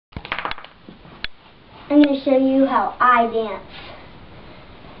I'm going to show you how I dance.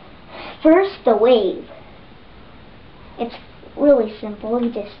 First, the wave. It's really simple.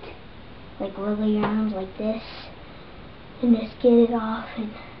 You just like wiggle your arms like this and just get it off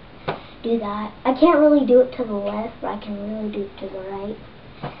and do that. I can't really do it to the left, but I can really do it to the right.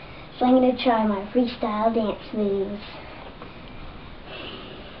 So I'm going to try my freestyle dance moves.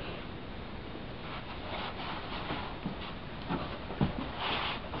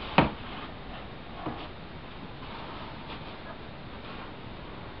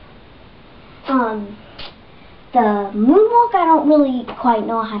 The moonwalk I don't really quite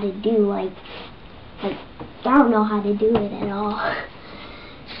know how to do, like I don't know how to do it at all.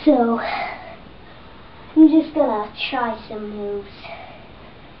 So I'm just gonna try some moves.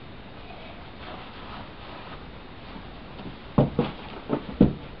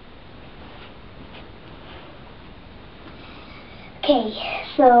 Okay,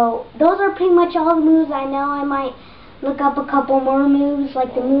 so those are pretty much all the moves I know. I might look up a couple more moves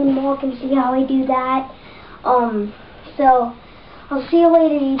like the moonwalk and see how I do that. So I'll see you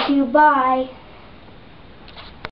later, YouTube. Bye.